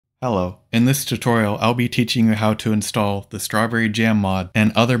Hello, in this tutorial I'll be teaching you how to install the Strawberry Jam mod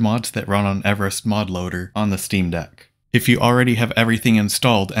and other mods that run on Everest mod loader on the Steam Deck. If you already have everything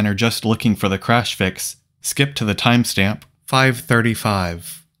installed and are just looking for the crash fix, skip to the timestamp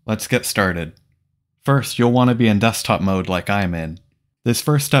 5:35. Let's get started. First, you'll want to be in desktop mode like I'm in. This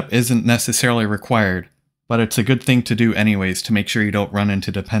first step isn't necessarily required, but it's a good thing to do anyways to make sure you don't run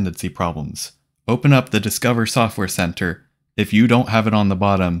into dependency problems. Open up the Discover Software Center. If you don't have it on the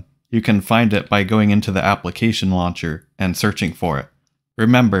bottom, you can find it by going into the application launcher and searching for it.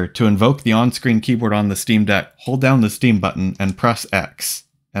 Remember, to invoke the on-screen keyboard on the Steam Deck, hold down the Steam button and press X,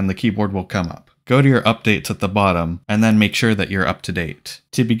 and the keyboard will come up. Go to your updates at the bottom, and then make sure that you're up to date.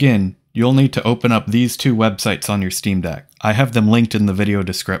 To begin, you'll need to open up these two websites on your Steam Deck. I have them linked in the video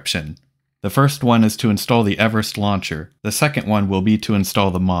description. The first one is to install the Everest launcher. The second one will be to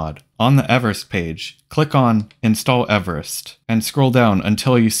install the mod. On the Everest page, click on Install Everest, and scroll down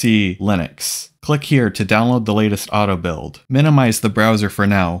until you see Linux. Click here to download the latest auto build. Minimize the browser for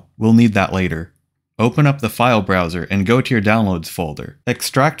now, we'll need that later. Open up the file browser and go to your downloads folder.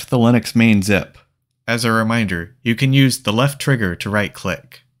 Extract the Linux main zip. As a reminder, you can use the left trigger to right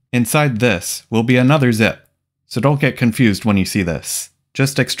click. Inside this will be another zip, so don't get confused when you see this.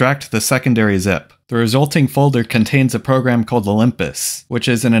 Just extract the secondary zip. The resulting folder contains a program called Olympus, which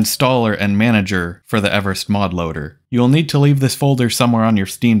is an installer and manager for the Everest mod loader. You'll need to leave this folder somewhere on your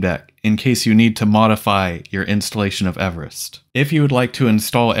Steam Deck in case you need to modify your installation of Everest. If you would like to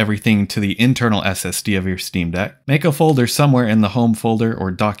install everything to the internal SSD of your Steam Deck, make a folder somewhere in the home folder or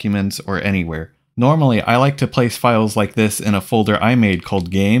documents or anywhere. Normally, I like to place files like this in a folder I made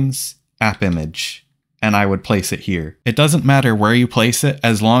called Games, App Image, and I would place it here. It doesn't matter where you place it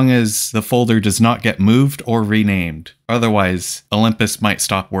as long as the folder does not get moved or renamed. Otherwise, Olympus might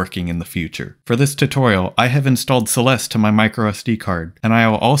stop working in the future. For this tutorial, I have installed Celeste to my microSD card, and I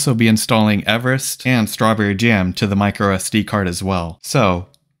will also be installing Everest and Strawberry Jam to the microSD card as well. So,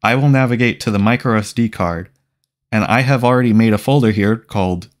 I will navigate to the microSD card, and I have already made a folder here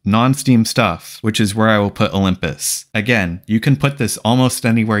called Non-Steam Stuff, which is where I will put Olympus. Again, you can put this almost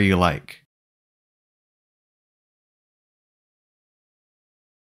anywhere you like.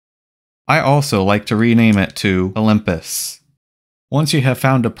 I also like to rename it to Olympus. Once you have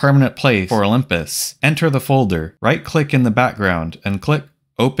found a permanent place for Olympus, enter the folder, right-click in the background, and click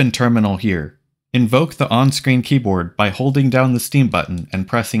Open Terminal here. Invoke the on-screen keyboard by holding down the Steam button and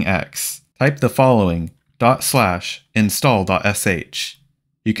pressing X. Type the following, /install.sh.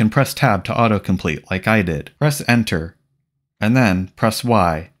 You can press Tab to autocomplete like I did. Press Enter, and then press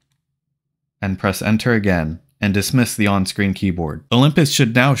Y, and press Enter again, and dismiss the on-screen keyboard. Olympus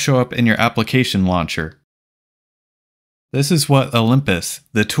should now show up in your application launcher. This is what Olympus,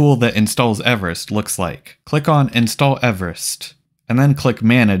 the tool that installs Everest, looks like. Click on Install Everest, and then click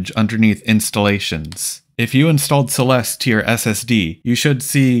Manage underneath Installations. If you installed Celeste to your SSD, you should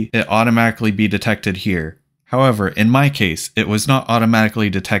see it automatically be detected here. However, in my case, it was not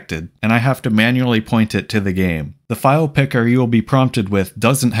automatically detected, and I have to manually point it to the game. The file picker you will be prompted with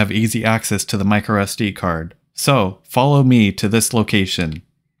doesn't have easy access to the microSD card. So, follow me to this location,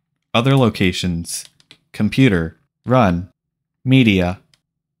 Other Locations, Computer, Run, Media,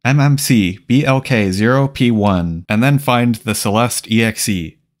 MMC BLK0P1, and then find the Celeste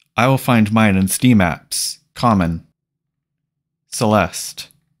EXE. I will find mine in Steam Apps, Common, Celeste,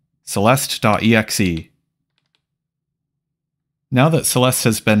 Celeste.exe. Now that Celeste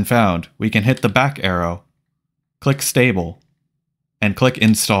has been found, we can hit the back arrow, click Stable, and click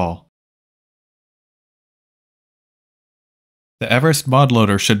Install. The Everest mod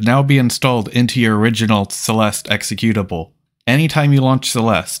loader should now be installed into your original Celeste executable. Anytime you launch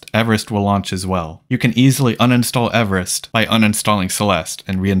Celeste, Everest will launch as well. You can easily uninstall Everest by uninstalling Celeste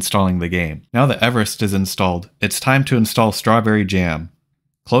and reinstalling the game. Now that Everest is installed, it's time to install Strawberry Jam.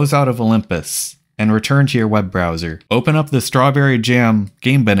 Close out of Olympus, and return to your web browser. Open up the Strawberry Jam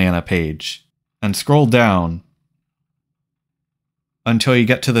Game Banana page, and scroll down until you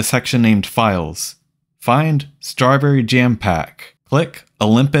get to the section named Files. Find Strawberry Jam Pack. Click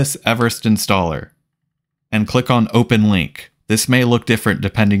Olympus Everest Installer, and click on Open Link. This may look different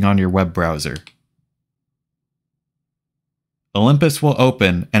depending on your web browser. Olympus will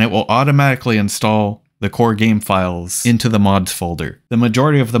open, and it will automatically install the core game files into the mods folder. The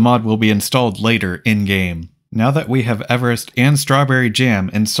majority of the mod will be installed later in-game. Now that we have Everest and Strawberry Jam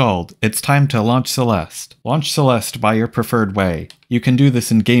installed, it's time to launch Celeste. Launch Celeste by your preferred way. You can do this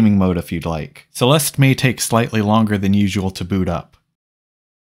in gaming mode if you'd like. Celeste may take slightly longer than usual to boot up.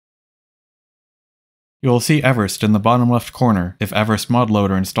 You will see Everest in the bottom left corner if Everest mod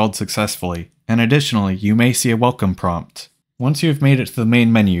loader installed successfully, and additionally, you may see a welcome prompt. Once you've made it to the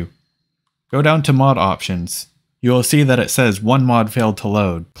main menu, go down to Mod Options. You will see that it says one mod failed to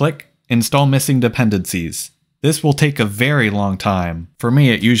load. Click Install Missing Dependencies. This will take a very long time. For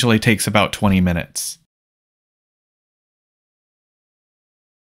me, it usually takes about 20 minutes.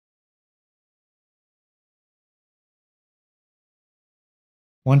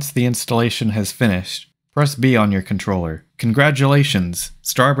 Once the installation has finished, press B on your controller. Congratulations!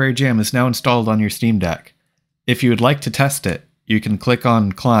 Strawberry Jam is now installed on your Steam Deck. If you would like to test it, you can click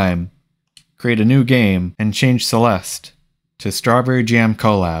on Climb, create a new game, and change Celeste to Strawberry Jam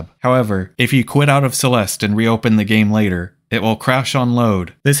Collab. However, if you quit out of Celeste and reopen the game later, it will crash on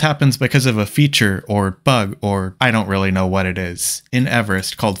load. This happens because of a feature or bug, or I don't really know what it is, in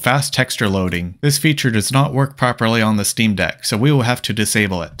Everest called fast texture loading. This feature does not work properly on the Steam Deck, so we will have to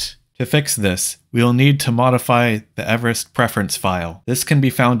disable it. To fix this, we will need to modify the Everest preference file. This can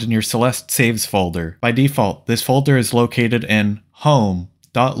be found in your Celeste saves folder. By default, this folder is located in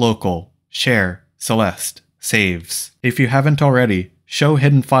home.local, share, Celeste, saves. If you haven't already, show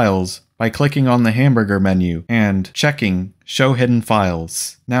hidden files by clicking on the hamburger menu and checking Show Hidden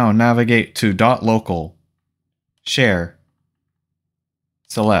Files. Now navigate to .local, share,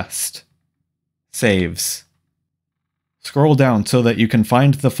 Celeste, saves. Scroll down so that you can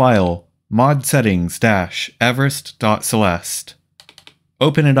find the file mod settings-everest.celeste.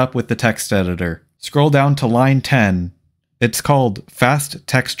 Open it up with the text editor. Scroll down to line 10. It's called Fast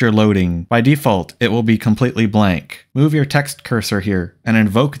Texture Loading. By default, it will be completely blank. Move your text cursor here and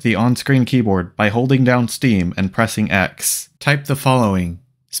invoke the on-screen keyboard by holding down Steam and pressing X. Type the following: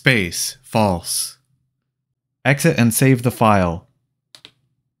 space, false. Exit and save the file.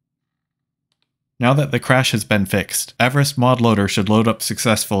 Now that the crash has been fixed, Everest Mod Loader should load up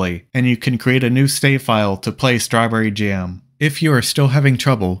successfully, and you can create a new save file to play Strawberry Jam. If you are still having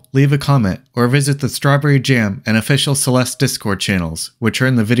trouble, leave a comment or visit the Strawberry Jam and official Celeste Discord channels, which are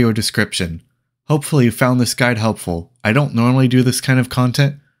in the video description. Hopefully you found this guide helpful. I don't normally do this kind of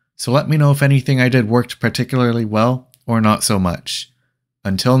content, so let me know if anything I did worked particularly well or not so much.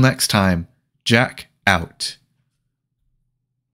 Until next time, Jack out.